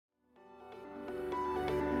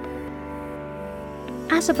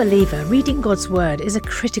As a believer, reading God's Word is a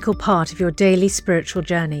critical part of your daily spiritual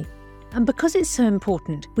journey. And because it's so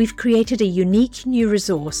important, we've created a unique new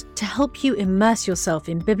resource to help you immerse yourself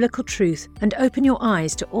in biblical truth and open your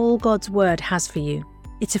eyes to all God's Word has for you.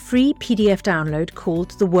 It's a free PDF download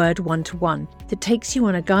called The Word 1-to-1 that takes you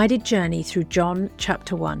on a guided journey through John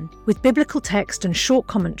chapter 1. With biblical text and short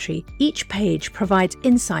commentary, each page provides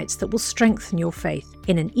insights that will strengthen your faith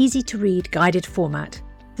in an easy-to-read guided format.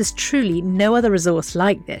 There's truly no other resource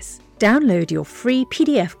like this. Download your free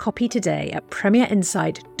PDF copy today at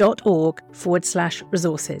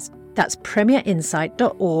premierinsight.org/resources. That's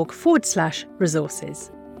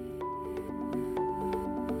premierinsight.org/resources.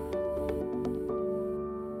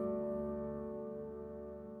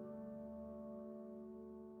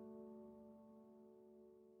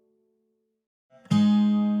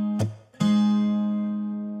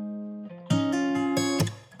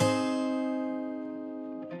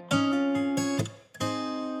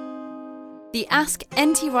 The Ask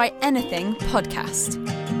NT Wright Anything podcast.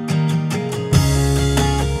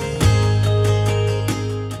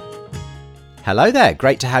 Hello there,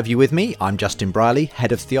 great to have you with me. I'm Justin Brierley,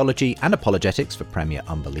 Head of Theology and Apologetics for Premier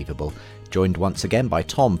Unbelievable, joined once again by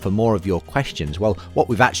Tom for more of your questions. Well, what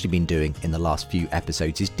we've actually been doing in the last few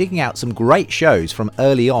episodes is digging out some great shows from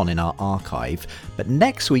early on in our archive, but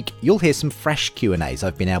next week you'll hear some fresh Q&As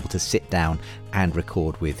I've been able to sit down and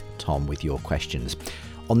record with Tom with your questions.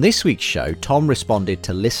 On this week's show, Tom responded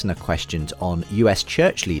to listener questions on US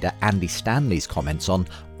church leader Andy Stanley's comments on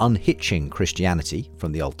unhitching Christianity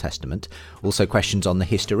from the Old Testament, also questions on the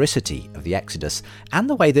historicity of the Exodus, and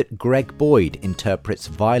the way that Greg Boyd interprets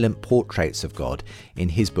violent portraits of God in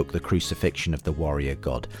his book The Crucifixion of the Warrior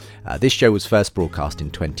God. This show was first broadcast in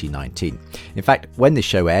 2019. In fact, when this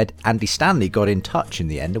show aired, Andy Stanley got in touch in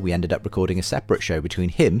the end, and we ended up recording a separate show between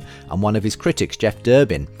him and one of his critics, Jeff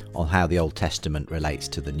Durbin, on how the Old Testament relates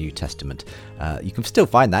to the New Testament. You can still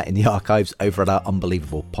find that in the archives over at our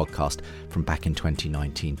Unbelievable podcast from back in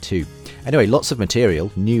 2019 too. Anyway, lots of material,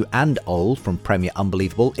 new and old, from Premier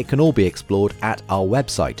Unbelievable. It can all be explored at our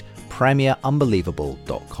website,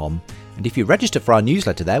 premierunbelievable.com. And if you register for our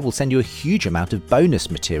newsletter there, we'll send you a huge amount of bonus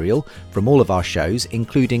material from all of our shows,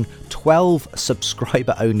 including 12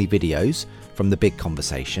 subscriber-only videos from The Big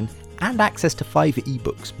Conversation and access to 5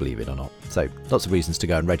 ebooks, believe it or not. So lots of reasons to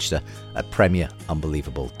go and register at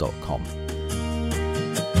premierunbelievable.com.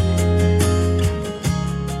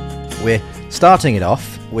 We're starting it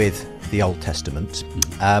off with the Old Testament,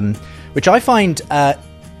 which I find,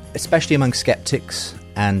 especially among skeptics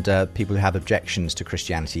and people who have objections to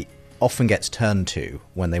Christianity, often gets turned to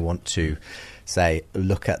when they want to say,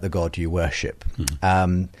 look at the God you worship.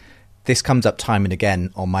 This comes up time and again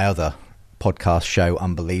on my other podcast show,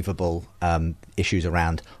 Unbelievable, issues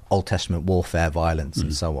around Old Testament warfare, violence,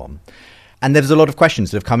 and so on. And there's a lot of questions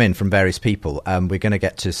that have come in from various people. We're going to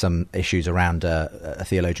get to some issues around a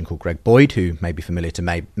theologian called Greg Boyd, who may be familiar to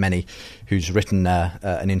many, who's written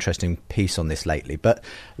an interesting piece on this lately. But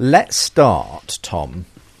let's start, Tom,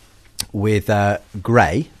 with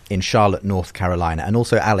Gray in Charlotte, North Carolina, and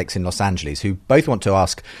also Alex in Los Angeles, who both want to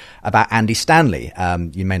ask about Andy Stanley.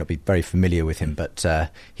 You may not be very familiar with him, but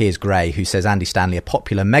here's Gray, who says Andy Stanley, a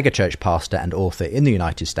popular megachurch pastor and author in the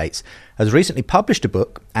United States, has recently published a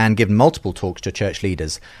book and given multiple talks to church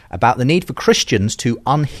leaders about the need for Christians to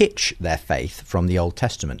unhitch their faith from the Old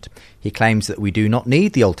Testament. He claims that we do not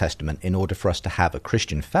need the Old Testament in order for us to have a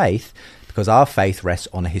Christian faith, because our faith rests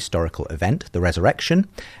on a historical event, the resurrection,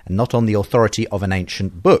 and not on the authority of an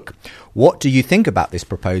ancient book. What do you think about this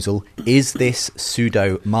proposal? Is this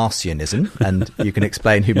pseudo-Marcionism? And you can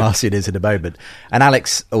explain who Marcion is in a moment. And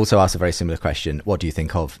Alex also asked a very similar question. What do you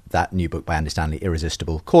think of that new book by Andy Stanley,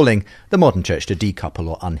 Irresistible, calling the modern church to decouple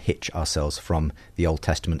or unhitch ourselves from the Old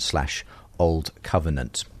Testament/Old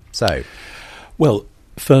Covenant? So, well,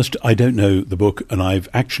 first, I don't know the book, and I've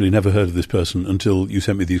actually never heard of this person until you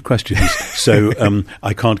sent me these questions. So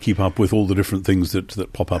I can't keep up with all the different things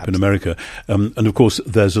that pop up in America. And of course,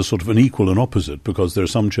 there's a sort of an equal and opposite, because there are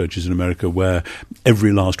some churches in America where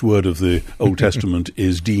every last word of the Old Testament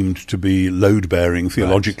is deemed to be load-bearing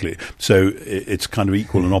theologically. Right. So it's kind of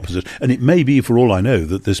equal and opposite. And it may be, for all I know,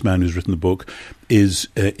 that this man who's written the book is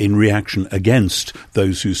in reaction against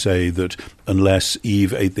those who say that unless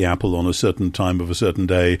Eve ate the apple on a certain time of a certain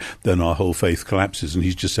day, then our whole faith collapses. And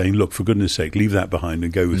he's just saying, look, for goodness sake, leave that behind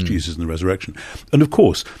and go with Jesus and the resurrection. And of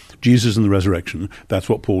course, Jesus and the resurrection, that's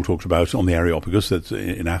what Paul talked about on the Areopagus, that's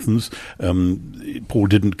in Athens. Paul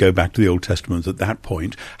didn't go back to the Old Testament at that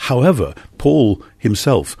point. However, Paul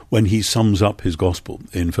himself, when he sums up his gospel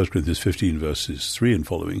in 1 Corinthians 15, verses 3 and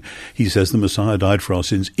following, he says the Messiah died for our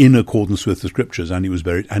sins in accordance with the Scriptures, and he was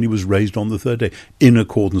buried, and he was raised on the third day in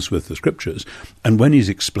accordance with the Scriptures. And when he's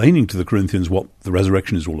explaining to the Corinthians what the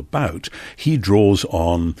resurrection is all about, he draws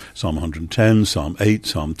on Psalm 110, Psalm 8,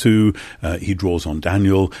 Psalm 2, he draws on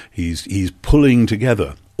Daniel, he's pulling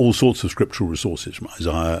together all sorts of scriptural resources from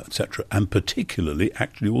Isaiah, etc., and particularly,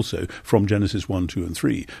 actually also, from Genesis 1, 2, and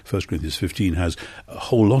 3. 1 Corinthians 15 has a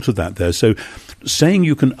whole lot of that there. So saying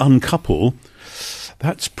you can uncouple,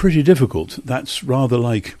 that's pretty difficult. That's rather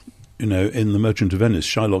like, in The Merchant of Venice,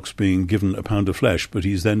 Shylock's being given a pound of flesh, but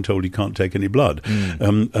he's then told he can't take any blood.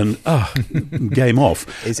 Game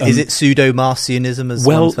off. Is it pseudo-Marcionism as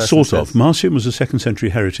well? Well, sort of. Marcion was a 2nd century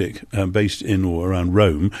heretic based in or around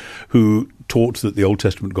Rome, who taught that the Old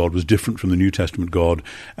Testament God was different from the New Testament God,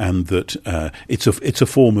 and that it's a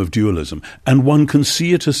form of dualism. And one can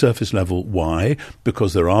see at a surface level why,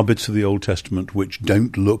 because there are bits of the Old Testament which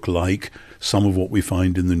don't look like some of what we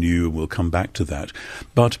find in the New, and we'll come back to that.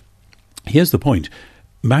 But here's the point.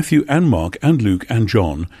 Matthew and Mark and Luke and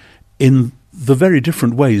John, in the very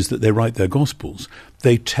different ways that they write their Gospels,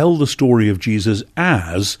 they tell the story of Jesus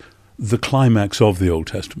as the climax of the Old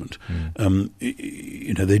Testament.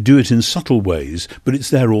 They do it in subtle ways, but it's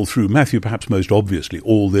there all through. Matthew, perhaps most obviously,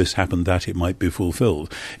 all this happened that it might be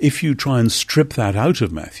fulfilled. If you try and strip that out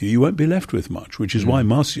of Matthew, you won't be left with much, which is why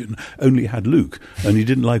Marcion only had Luke, and he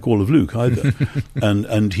didn't like all of Luke either.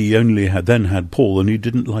 and he only had Paul, and he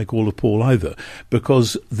didn't like all of Paul either,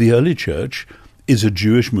 because the early church is a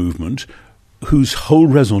Jewish movement whose whole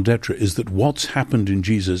raison d'etre is that what's happened in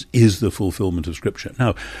Jesus is the fulfillment of Scripture.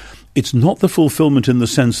 Now, it's not the fulfillment in the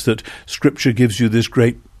sense that Scripture gives you this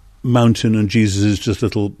great mountain and Jesus is just a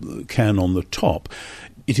little can on the top.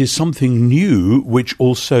 It is something new which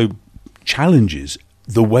also challenges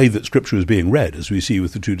the way that Scripture is being read, as we see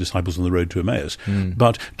with the 2 disciples on the road to Emmaus.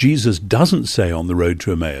 But Jesus doesn't say on the road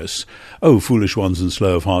to Emmaus, "Oh, foolish ones and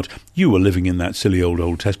slow of heart, you were living in that silly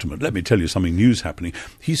Old Testament. Let me tell you something new's happening."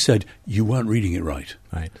 He said, "You weren't reading it right."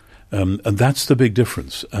 Right. And that's the big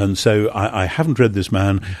difference. And so I haven't read this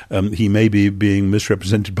man. He may be being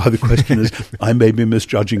misrepresented by the questioners. I may be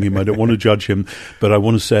misjudging him. I don't want to judge him. But I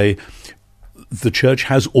want to say the church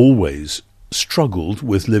has always struggled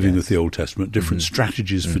with living with the Old Testament. Different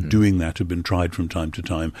strategies for doing that have been tried from time to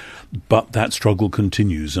time. But that struggle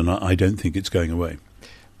continues, and I don't think it's going away.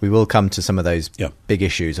 We will come to some of those big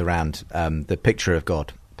issues around the picture of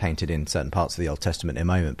God painted in certain parts of the Old Testament in a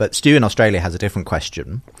moment. But Stu in Australia has a different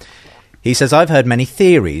question. He says, "I've heard many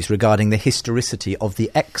theories regarding the historicity of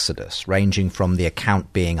the Exodus, ranging from the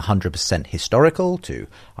account being 100% historical to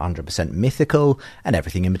 100% mythical and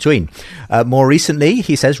everything in between. More recently,"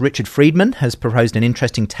 he says, "Richard Friedman has proposed an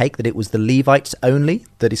interesting take that it was the Levites only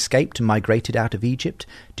that escaped and migrated out of Egypt.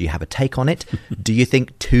 Do you have a take on it? Do you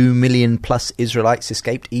think 2 million plus Israelites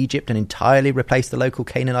escaped Egypt and entirely replaced the local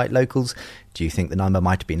Canaanite locals? Do you think the number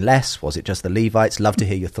might have been less? Was it just the Levites? Love to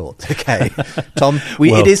hear your thoughts." Okay. Tom,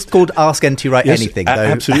 it is called Ask NT Wright Anything, though.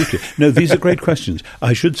 Absolutely. No, these are great questions.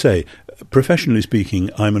 I should say, professionally speaking,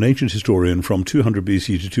 I'm an ancient historian from 200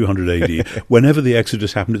 BC to 200 AD. Whenever the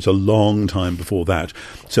Exodus happened, it's a long time before that.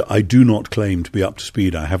 So I do not claim to be up to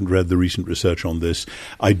speed. I haven't read the recent research on this.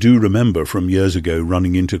 I do remember from years ago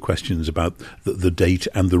running into questions about the date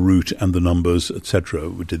and the route and the numbers,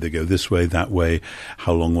 etc. Did they go this way, that way?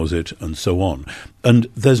 How long was it? And so on. And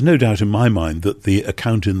there's no doubt in my mind that the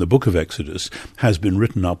account in the book of Exodus has been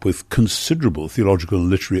written up with considerable theological and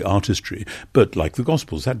literary artistry. But like the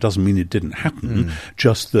Gospels, that doesn't mean it didn't happen,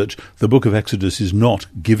 just that the book of Exodus is not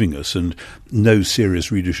giving us, and no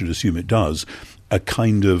serious reader should assume it does, a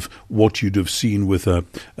kind of what you'd have seen with a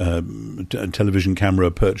television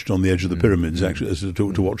camera perched on the edge of the pyramids, actually,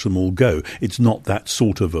 to watch them all go. It's not that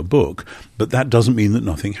sort of a book, but that doesn't mean that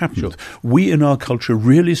nothing happened. Sure. We in our culture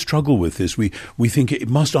really struggle with this. We think it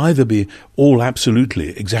must either be all absolutely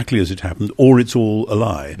exactly as it happened, or it's all a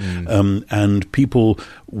lie. And people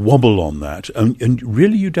wobble on that. And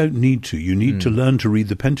really you don't need to. You need to learn to read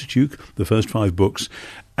the Pentateuch, the first 5 books,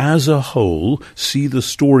 as a whole, see the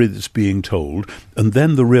story that's being told, and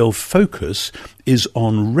then the real focus is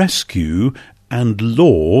on rescue and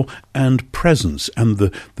law and presence. And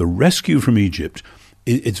the rescue from Egypt,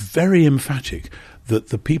 it's very emphatic that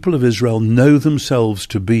the people of Israel know themselves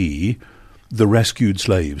to be the rescued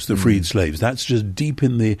slaves, the freed slaves. That's just deep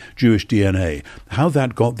in the Jewish DNA. How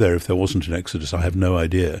that got there if there wasn't an Exodus, I have no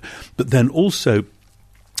idea. But then also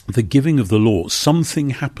the giving of the law,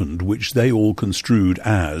 something happened which they all construed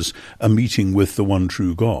as a meeting with the one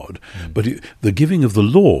true God. But the giving of the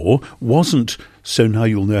law wasn't so now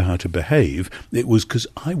you'll know how to behave. It was because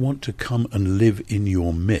I want to come and live in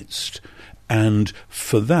your midst. And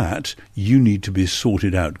for that, you need to be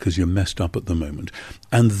sorted out because you're messed up at the moment.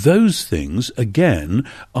 And those things, again,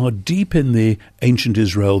 are deep in the ancient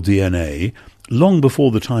Israel DNA, long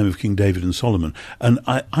before the time of King David and Solomon. And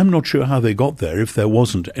I'm not sure how they got there if there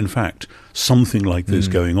wasn't, in fact, something like this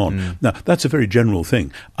going on. Now, that's a very general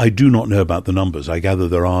thing. I do not know about the numbers. I gather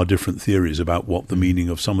there are different theories about what the meaning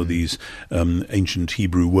of some of these ancient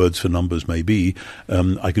Hebrew words for numbers may be.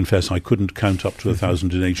 I confess I couldn't count up to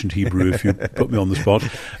 1,000 in ancient Hebrew if you put me on the spot.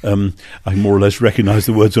 I more or less recognize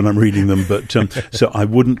the words when I'm reading them, but so I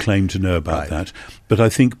wouldn't claim to know about that. But I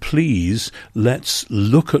think, please, let's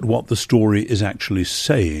look at what the story is actually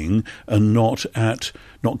saying and not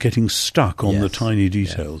getting stuck on the tiny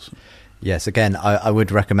details. Yes, again, I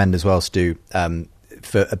would recommend as well, Stu,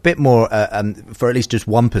 for a bit more, for at least just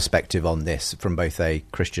one perspective on this from both a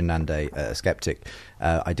Christian and a skeptic.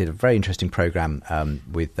 I did a very interesting program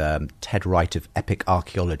with Ted Wright of Epic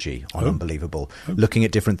Archaeology on Unbelievable, looking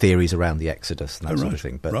at different theories around the Exodus and that sort of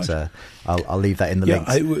thing. But I'll leave that in the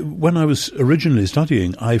links. When I was originally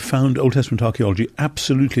studying, I found Old Testament archaeology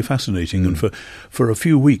absolutely fascinating. And for a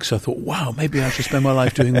few weeks, I thought, wow, maybe I should spend my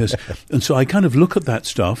life doing this. And so I kind of look at that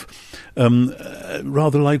stuff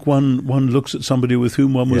rather like one looks at somebody with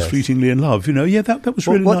whom one was fleetingly in love. You know, that was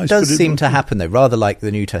really nice. What does seem to happen, though, rather like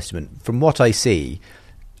the New Testament, from what I see,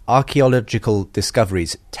 archaeological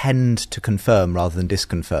discoveries tend to confirm rather than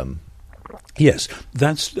disconfirm. Yes,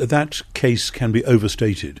 that case can be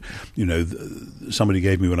overstated. You know, somebody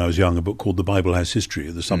gave me when I was young a book called The Bible Has History.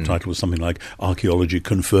 The subtitle was something like Archaeology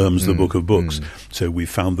Confirms the Book of Books. So we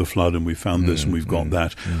found the flood and we found this and we've got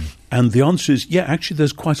that. And the answer is, actually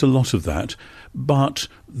there's quite a lot of that, but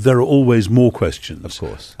there are always more questions. Of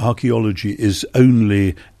course. Archaeology is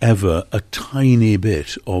only ever a tiny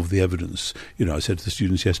bit of the evidence. You know, I said to the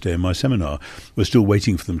students yesterday in my seminar, we're still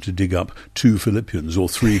waiting for them to dig up 2 Philippians or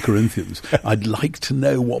 3 Corinthians. I'd like to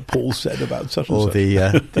know what Paul said about such and such. Or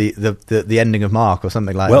the ending of Mark or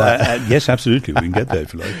something like that. Yes, absolutely. We can get there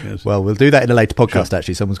if you like. Yes. Well, we'll do that in a later podcast,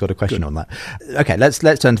 actually. Someone's got a question on that. Okay, let's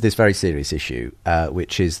turn to this very serious issue,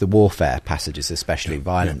 which is the warfare passages, especially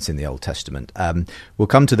violence in the Old Testament. We'll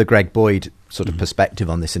come to the Greg Boyd sort of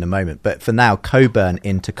perspective on this in a moment. But for now, Coburn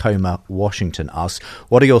in Tacoma, Washington asks,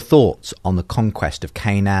 what are your thoughts on the conquest of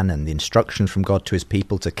Canaan and the instructions from God to his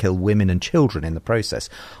people to kill women and children in the process?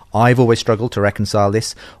 I've always struggled to reconcile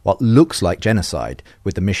this, what looks like genocide,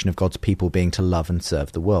 with the mission of God's people being to love and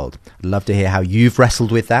serve the world. I'd love to hear how you've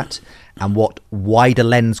wrestled with that and what wider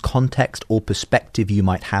lens, context or perspective you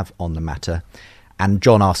might have on the matter. And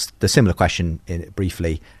John asked the similar question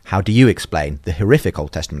briefly, how do you explain the horrific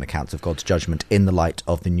Old Testament accounts of God's judgment in the light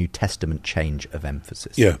of the New Testament change of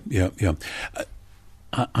emphasis? Yeah.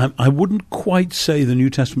 I wouldn't quite say the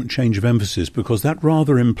New Testament change of emphasis, because that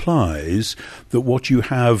rather implies that what you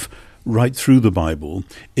have right through the Bible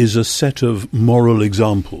is a set of moral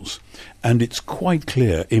examples. And it's quite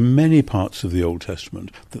clear in many parts of the Old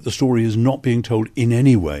Testament that the story is not being told in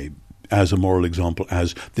any way as a moral example,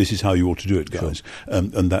 as this is how you ought to do it, guys. Sure.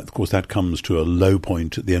 And that, of course, that comes to a low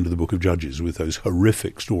point at the end of the book of Judges with those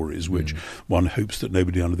horrific stories, which one hopes that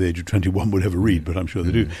nobody under the age of 21 would ever read, but I'm sure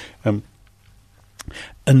they do.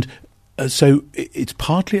 So it's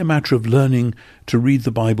partly a matter of learning to read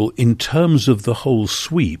the Bible in terms of the whole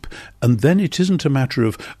sweep, and then it isn't a matter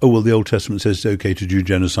of, oh, well, the Old Testament says it's okay to do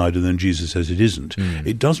genocide, and then Jesus says it isn't.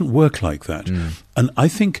 It doesn't work like that. And I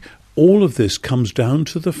think all of this comes down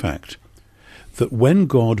to the fact that when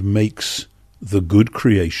God makes the good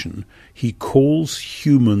creation, he calls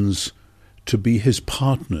humans to be his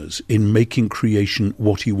partners in making creation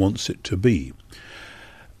what he wants it to be.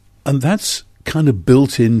 And that's kind of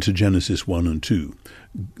built into Genesis 1 and 2.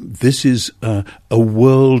 This is a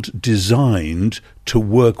world designed to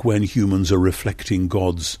work when humans are reflecting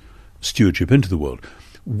God's stewardship into the world.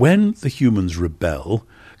 When the humans rebel,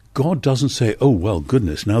 God doesn't say, oh, well,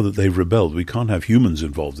 goodness, now that they've rebelled, we can't have humans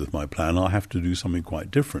involved with my plan. I'll have to do something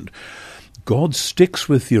quite different. God sticks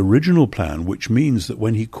with the original plan, which means that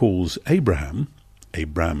when he calls Abraham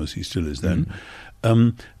as he still is then,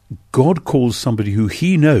 God calls somebody who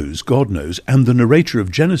he knows, God knows, and the narrator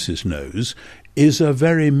of Genesis knows, is a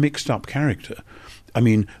very mixed up character. I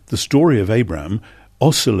mean, the story of Abraham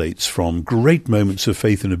oscillates from great moments of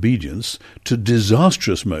faith and obedience to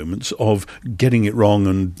disastrous moments of getting it wrong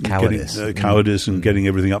and cowardice and getting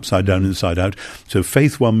everything upside down, inside out. So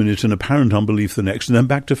faith 1 minute and apparent unbelief the next, and then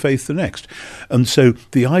back to faith the next. And so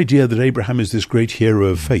the idea that Abraham is this great hero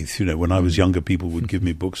of faith, when I was younger, people would give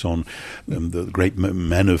me books on the great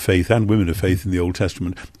men of faith and women of faith in the Old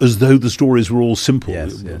Testament, as though the stories were all simple,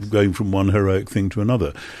 going from one heroic thing to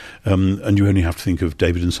another. And you only have to think of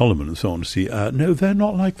David and Solomon and so on to see, no, they're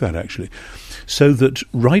not like that, actually. So that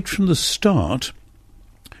right from the start,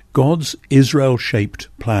 God's Israel-shaped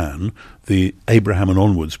plan, the Abraham and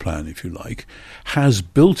onwards plan, if you like, has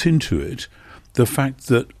built into it the fact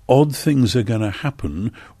that odd things are going to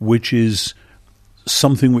happen, which is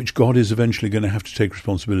something which God is eventually going to have to take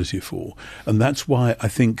responsibility for. And that's why I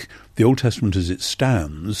think the Old Testament as it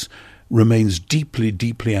stands remains deeply,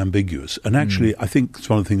 deeply ambiguous. And actually, I think it's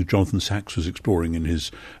one of the things Jonathan Sacks was exploring in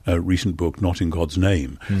his recent book, Not in God's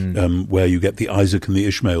Name, where you get the Isaac and the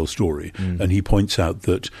Ishmael story. And he points out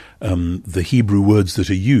that the Hebrew words that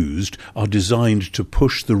are used are designed to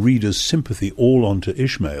push the reader's sympathy all onto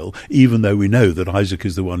Ishmael, even though we know that Isaac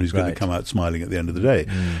is the one who's going to come out smiling at the end of the day.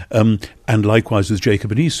 And likewise with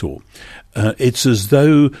Jacob and Esau. It's as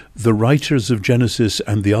though the writers of Genesis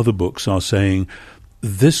and the other books are saying,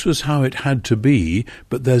 this was how it had to be,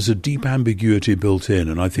 but there's a deep ambiguity built in,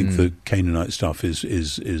 and I think the Canaanite stuff is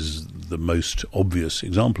the most obvious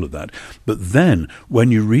example of that. But then, when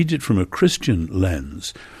you read it from a Christian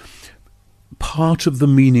lens, part of the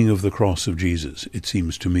meaning of the cross of Jesus, it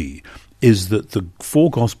seems to me, is that the four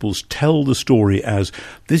Gospels tell the story as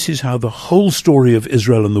this is how the whole story of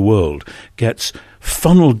Israel and the world gets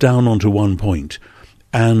funneled down onto one point,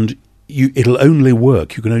 and it'll only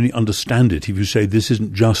work, you can only understand it if you say this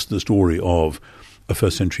isn't just the story of a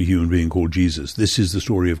first century human being called Jesus. This is the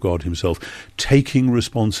story of God himself taking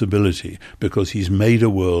responsibility because he's made a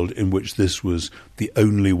world in which this was the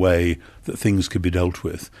only way that things could be dealt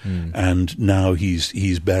with. And now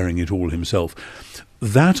he's bearing it all himself.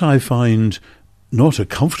 That I find not a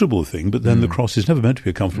comfortable thing, but then the cross is never meant to be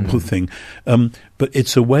a comfortable thing. But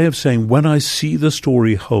it's a way of saying when I see the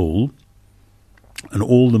story whole, and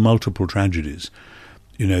all the multiple tragedies,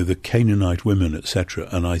 the Canaanite women, etc.,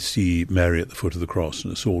 and I see Mary at the foot of the cross,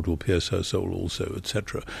 and a sword will pierce her soul also,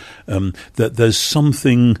 etc., that there's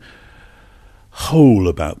something whole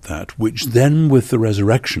about that, which then with the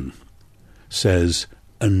resurrection says,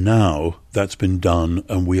 and now that's been done,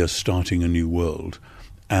 and we are starting a new world.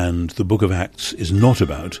 And the book of Acts is not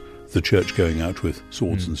about the church going out with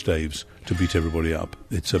swords and staves to beat everybody up.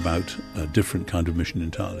 It's about a different kind of mission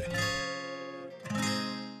entirely.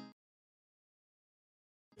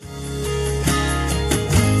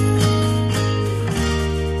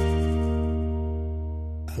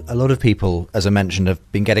 A lot of people, as I mentioned,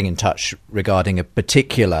 have been getting in touch regarding a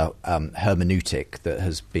particular hermeneutic that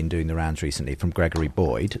has been doing the rounds recently from Gregory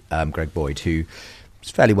Boyd, Greg Boyd, who is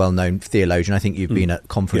a fairly well-known theologian. I think you've been at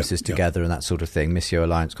conferences together and that sort of thing, Missio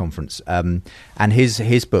Alliance Conference. And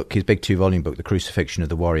his book, his big 2-volume book, The Crucifixion of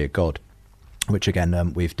the Warrior God, which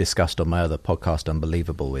again we've discussed on my other podcast,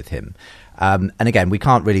 Unbelievable, with him. And again, we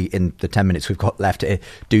can't really, in the 10 minutes we've got left,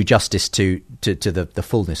 do justice to the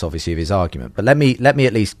fullness, obviously, of his argument. But let me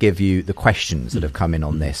at least give you the questions that have come in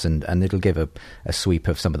on this, and it'll give a sweep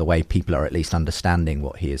of some of the way people are at least understanding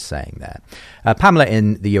what he is saying there. Pamela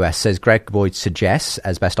in the US says, Greg Boyd suggests,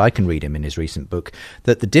 as best I can read him in his recent book,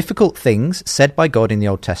 that the difficult things said by God in the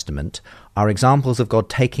Old Testament are examples of God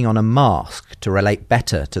taking on a mask to relate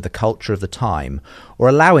better to the culture of the time, or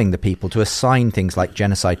allowing the people to assign things like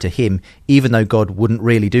genocide to him, even though God wouldn't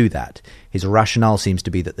really do that. His rationale seems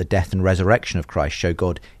to be that the death and resurrection of Christ show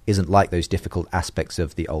God isn't like those difficult aspects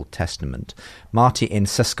of the Old Testament. Marty in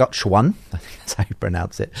Saskatchewan, I think that's how you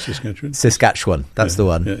pronounce it. Saskatchewan, that's the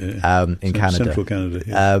one, in Canada. Central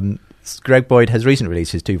Canada, Greg Boyd has recently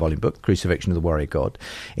released his 2-volume book, Crucifixion of the Warrior God.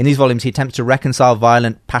 In these volumes, he attempts to reconcile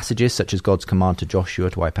violent passages such as God's command to Joshua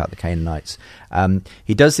to wipe out the Canaanites.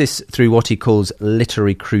 He does this through what he calls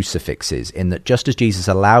literary crucifixes, in that just as Jesus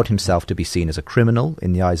allowed himself to be seen as a criminal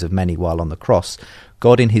in the eyes of many while on the cross,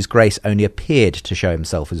 God in his grace only appeared to show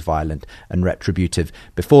himself as violent and retributive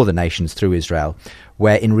before the nations through Israel,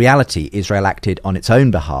 where in reality Israel acted on its own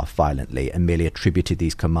behalf violently and merely attributed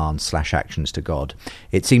these commands/actions to God.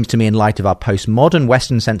 It seems to me, in light of our postmodern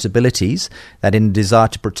Western sensibilities, that in a desire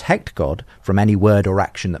to protect God from any word or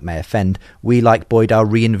action that may offend, we, like Boyd, are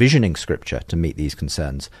re-envisioning Scripture to meet these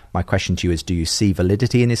concerns. My question to you is, do you see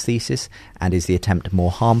validity in his thesis, and is the attempt more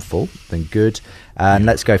harmful than good? And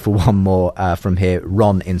let's go for one more from here.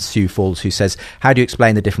 Ron in Sioux Falls, who says, how do you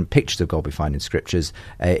explain the different pictures of God we find in scriptures?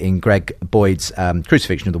 In Greg Boyd's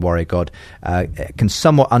Crucifixion of the Warrior God, can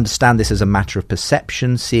somewhat understand this as a matter of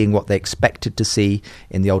perception, seeing what they expected to see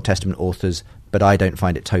in the Old Testament authors, but I don't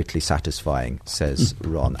find it totally satisfying, says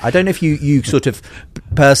Ron. I don't know if you sort of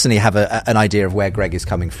personally have an idea of where Greg is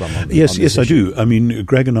coming from on Yes, this I issue. do. I mean,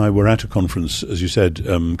 Greg and I were at a conference, as you said,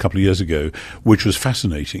 a couple of years ago, which was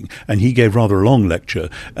fascinating, and he gave rather a long lecture,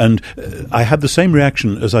 and I had the same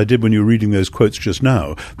reaction as I did when you were reading those quotes just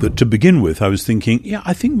now, that to begin with I was thinking, yeah,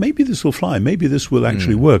 I think maybe this will fly, maybe this will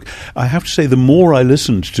actually work. I have to say, the more I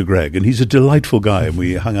listened to Greg, and he's a delightful guy, and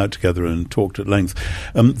we hung out together and talked at length,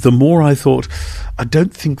 the more I thought, I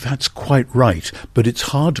don't think that's quite right, but it's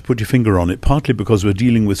hard to put your finger on it, partly because we're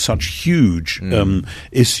dealing with such huge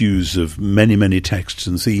issues of many, many texts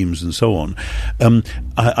and themes and so on.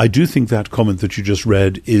 I do think that comment that you just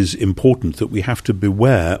read is important, that we have to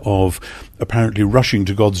beware of apparently rushing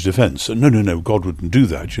to God's defense. No, God wouldn't do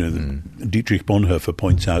that. Dietrich Bonhoeffer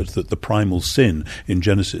points out that the primal sin in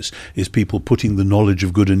Genesis is people putting the knowledge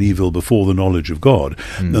of good and evil before the knowledge of God.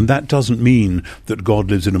 And that doesn't mean that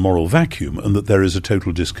God lives in a moral vacuum and that there is a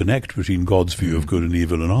total disconnect between God's view of good and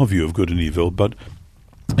evil and our view of good and evil, but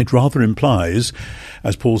it rather implies,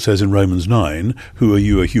 as Paul says in Romans 9, who are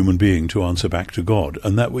you, a human being, to answer back to God?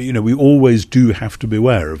 And that we always do have to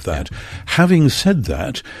beware of that. Having said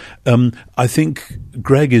that, I think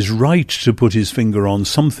Greg is right to put his finger on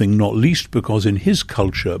something, not least because in his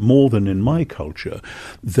culture, more than in my culture,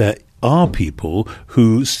 there are people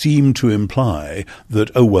who seem to imply that,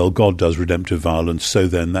 oh, well, God does redemptive violence, so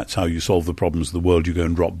then that's how you solve the problems of the world. You go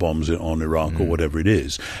and drop bombs on Iraq or whatever it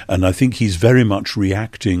is. And I think he's very much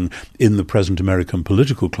reacting in the present American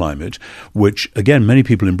political climate, which, again, many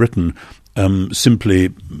people in Britain simply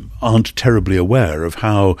aren't terribly aware of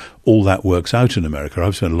how all that works out in America.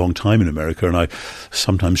 I've spent a long time in America, and I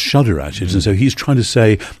sometimes shudder at it. And so he's trying to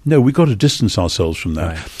say, no, we've got to distance ourselves from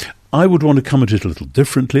that. Right. I would want to come at it a little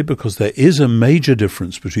differently, because there is a major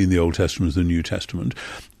difference between the Old Testament and the New Testament,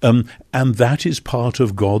 and that is part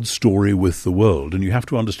of God's story with the world. And you have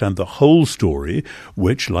to understand the whole story,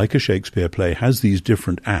 which, like a Shakespeare play, has these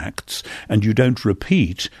different acts, and you don't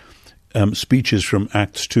repeat speeches from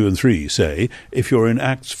Acts 2 and 3, say, if you're in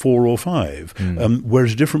Acts 4 or 5. We're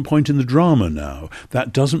at a different point in the drama now.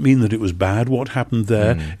 That doesn't mean that it was bad what happened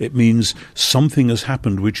there. It means something has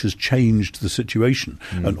happened which has changed the situation.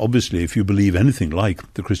 And obviously, if you believe anything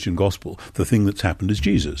like the Christian gospel, the thing that's happened is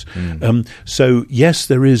Jesus. So, yes,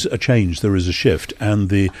 there is a change, there is a shift, and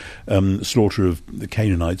the slaughter of the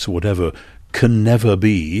Canaanites or whatever can never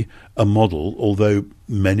be a model, although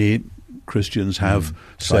many Christians have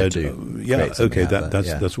said, that's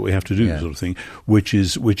what we have to do, sort of thing, which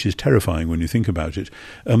is terrifying when you think about it.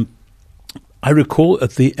 I recall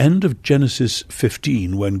at the end of Genesis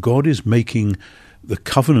 15, when God is making the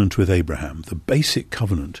covenant with Abraham, the basic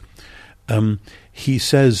covenant, he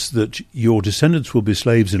says that your descendants will be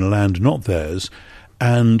slaves in a land not theirs,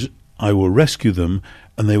 and I will rescue them,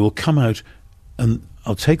 and they will come out, and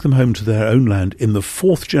I'll take them home to their own land in the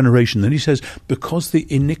 4th generation. Then he says, because the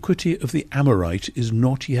iniquity of the Amorite is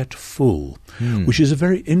not yet full, which is a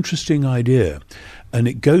very interesting idea. And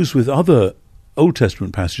it goes with other Old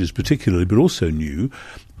Testament passages particularly, but also New,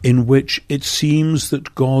 in which it seems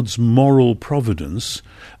that God's moral providence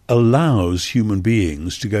allows human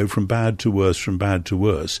beings to go from bad to worse, from bad to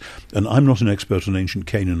worse. And I'm not an expert on ancient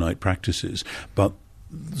Canaanite practices, but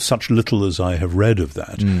such little as I have read of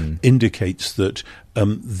that indicates that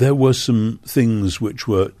there were some things which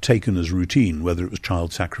were taken as routine, whether it was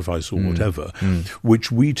child sacrifice or whatever,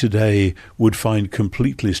 which we today would find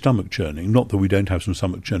completely stomach-churning. Not that we don't have some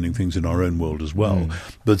stomach-churning things in our own world as well,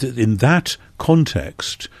 but in that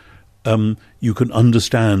context, you can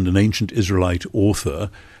understand an ancient Israelite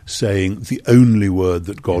author saying the only word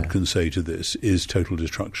that God can say to this is total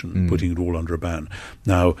destruction, putting it all under a ban.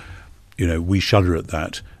 Now, we shudder at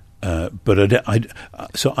that.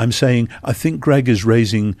 So I'm saying I think Greg is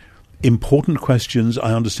raising important questions.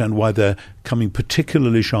 I understand why they're coming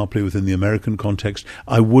particularly sharply within the American context.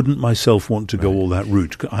 I wouldn't myself want to go all that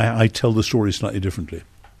route. I tell the story slightly differently.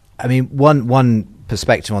 I mean, one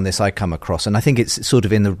perspective on this I come across, and I think it's sort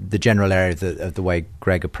of in the general area of the way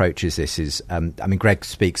Greg approaches this is, Greg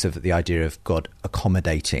speaks of the idea of God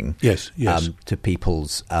accommodating to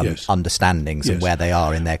people's understandings and where they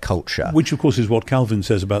are in their culture. Which, of course, is what Calvin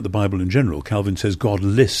says about the Bible in general. Calvin says God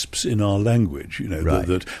lisps in our language,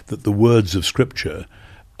 that the words of Scripture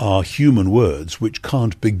are human words which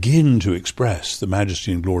can't begin to express the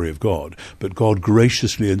majesty and glory of God, but God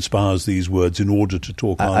graciously inspires these words in order to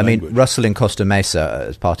talk our language. Russell in Costa Mesa,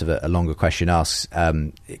 as part of a longer question, asks,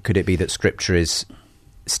 could it be that Scripture is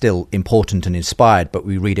still important and inspired, but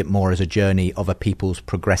we read it more as a journey of a people's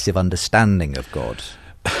progressive understanding of God?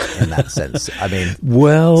 In that sense, I mean,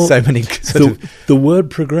 well, so many. The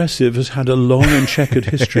word progressive has had a long and checkered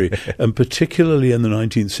history, and particularly in the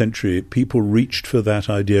 19th century, people reached for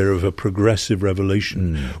that idea of a progressive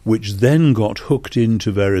revelation, which then got hooked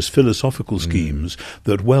into various philosophical schemes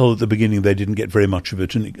that, well, at the beginning they didn't get very much of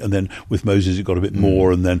it, and then with Moses it got a bit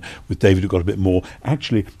more, and then with David it got a bit more.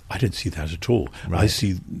 Actually, I don't see that at all. Right. I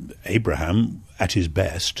see Abraham, at his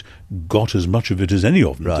best, got as much of it as any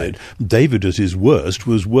of them did. David, at his worst,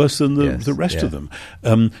 was worse than the rest of them.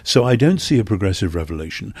 So I don't see a progressive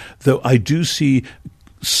revelation, though I do see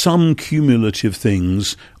some cumulative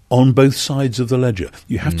things on both sides of the ledger.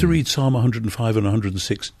 You have to read Psalm 105 and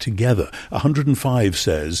 106 together. 105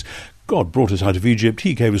 says, God brought us out of Egypt,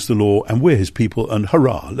 he gave us the law, and we're his people, and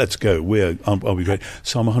hurrah, let's go, aren't we great?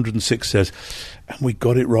 Psalm 106 says, and we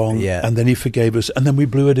got it wrong, and then he forgave us, and then we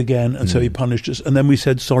blew it again, and so he punished us, and then we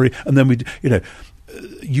said sorry, and then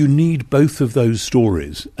you need both of those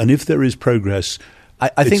stories, and if there is progress,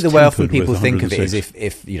 I think the way often people think of it is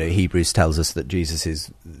if Hebrews tells us that Jesus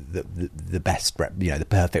is the best, the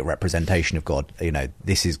perfect representation of God.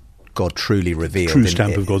 This is God truly revealed, true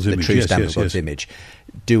stamp of God's image. The true stamp of God's image.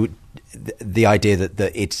 The idea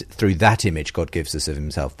that it's through that image God gives us of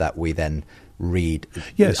Himself that we then read,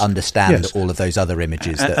 understand all of those other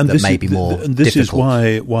images that may be more difficult. And this is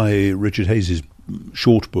why Richard Hayes'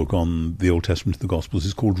 short book on the Old Testament and the Gospels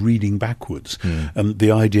is called Reading Backwards.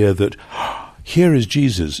 The idea that here is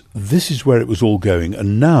Jesus, this is where it was all going,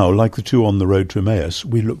 and now, like the two on the road to Emmaus,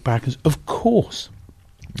 we look back as, of course,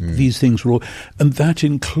 these things were all... And that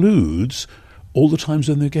includes all the times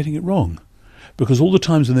when they're getting it wrong. Because all the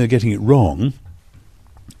times when they're getting it wrong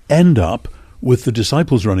end up with the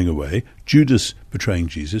disciples running away, Judas betraying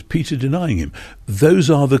Jesus, Peter denying him. Those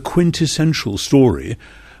are the quintessential story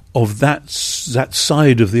of that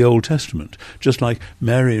side of the Old Testament. Just like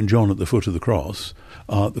Mary and John at the foot of the cross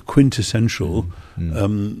are the quintessential,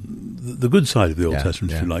 the good side of the Old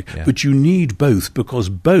Testament, if you like. Yeah. But you need both, because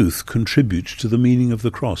both contribute to the meaning of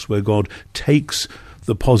the cross, where God takes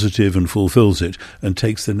the positive and fulfills it, and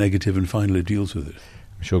takes the negative and finally deals with it.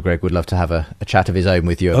 I'm sure Greg would love to have a chat of his own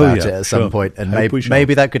with you about it at some point, and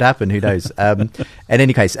maybe that could happen, who knows. In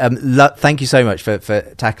any case, thank you so much for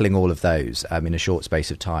tackling all of those in a short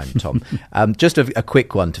space of time, Tom. Just a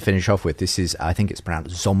quick one to finish off with. This is, I think it's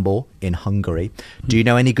pronounced Zombor in Hungary. Do you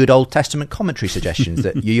know any good Old Testament commentary suggestions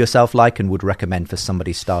that you yourself like and would recommend for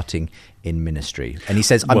somebody starting in ministry? And he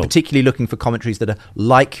says, I'm particularly looking for commentaries that are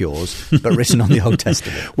like yours, but written on the Old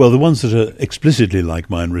Testament. Well, the ones that are explicitly like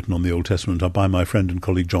mine, written on the Old Testament, are by my friend and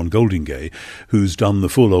colleague John Goldingay, who's done the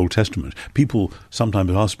full Old Testament. People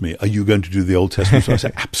sometimes ask me, are you going to do the Old Testament? So I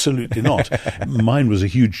say, absolutely not. Mine was a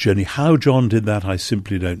huge journey. How John did that, I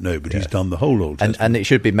simply don't know, but he's done the whole Old Testament. And it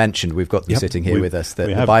should be mentioned, we've got them sitting here with us,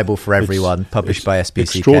 that the Bible for Everyone, published by SPCK,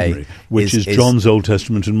 extraordinary, which is John's Old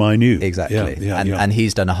Testament and my new. Exactly. And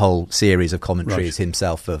he's done a whole series of commentaries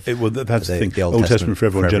himself of that's the thing. The Old Testament for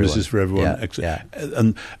everyone, Genesis for everyone,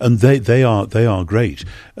 and they are great.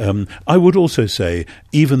 I would also say,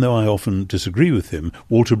 even though I often disagree with him,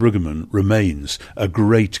 Walter Brueggemann remains a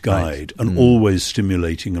great guide, and always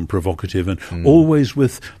stimulating and provocative, and always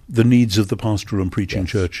with the needs of the pastoral and preaching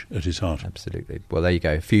church at his heart. Absolutely. Well, there you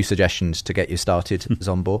go. A few suggestions to get you started,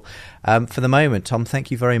 Zombor. For the moment, Tom,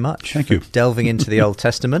 thank you very much for delving into the Old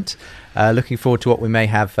Testament. Looking forward to what we may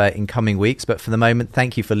have in coming weeks. But for the moment,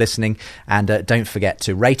 thank you for listening. And don't forget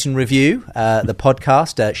to rate and review the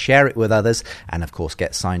podcast, share it with others, and of course,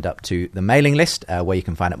 get signed up to the mailing list where you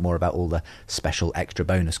can find out more about all the special extra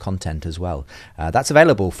bonus content as well. That's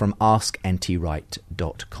available from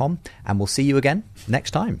askntwright.com. And we'll see you again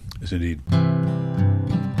next time. Yes, indeed.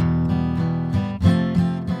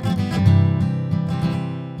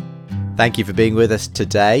 Thank you for being with us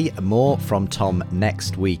today. More from Tom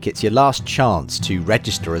next week. It's your last chance to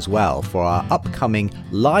register as well for our upcoming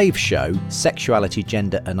live show, Sexuality,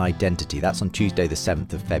 Gender and Identity. That's on Tuesday the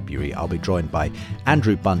 7th of February. I'll be joined by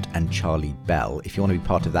Andrew Bunt and Charlie Bell. If you want to be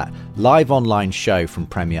part of that live online show from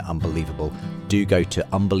Premier Unbelievable, do go to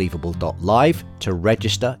unbelievable.live to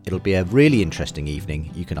register. It'll be a really interesting evening.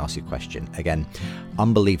 You can ask your question. Again,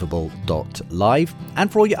 unbelievable.live.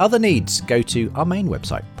 And for all your other needs, go to our main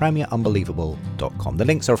website, premierunbelievable.com. The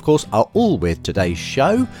links are all with today's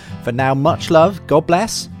show. For now, much love, God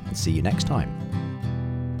bless, and see you next time.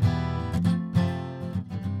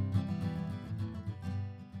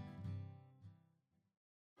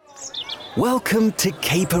 Welcome to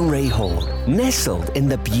Capernwray Hall, nestled in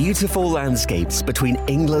the beautiful landscapes between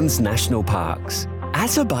England's national parks.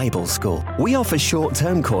 As a Bible school, we offer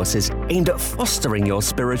short-term courses aimed at fostering your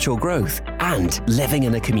spiritual growth and living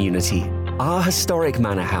in a community. Our historic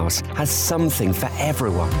manor house has something for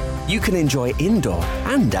everyone. You can enjoy indoor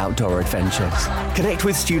and outdoor adventures, connect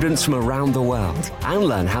with students from around the world, and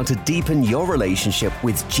learn how to deepen your relationship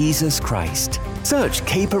with Jesus Christ. Search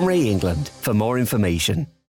Capernwray England for more information.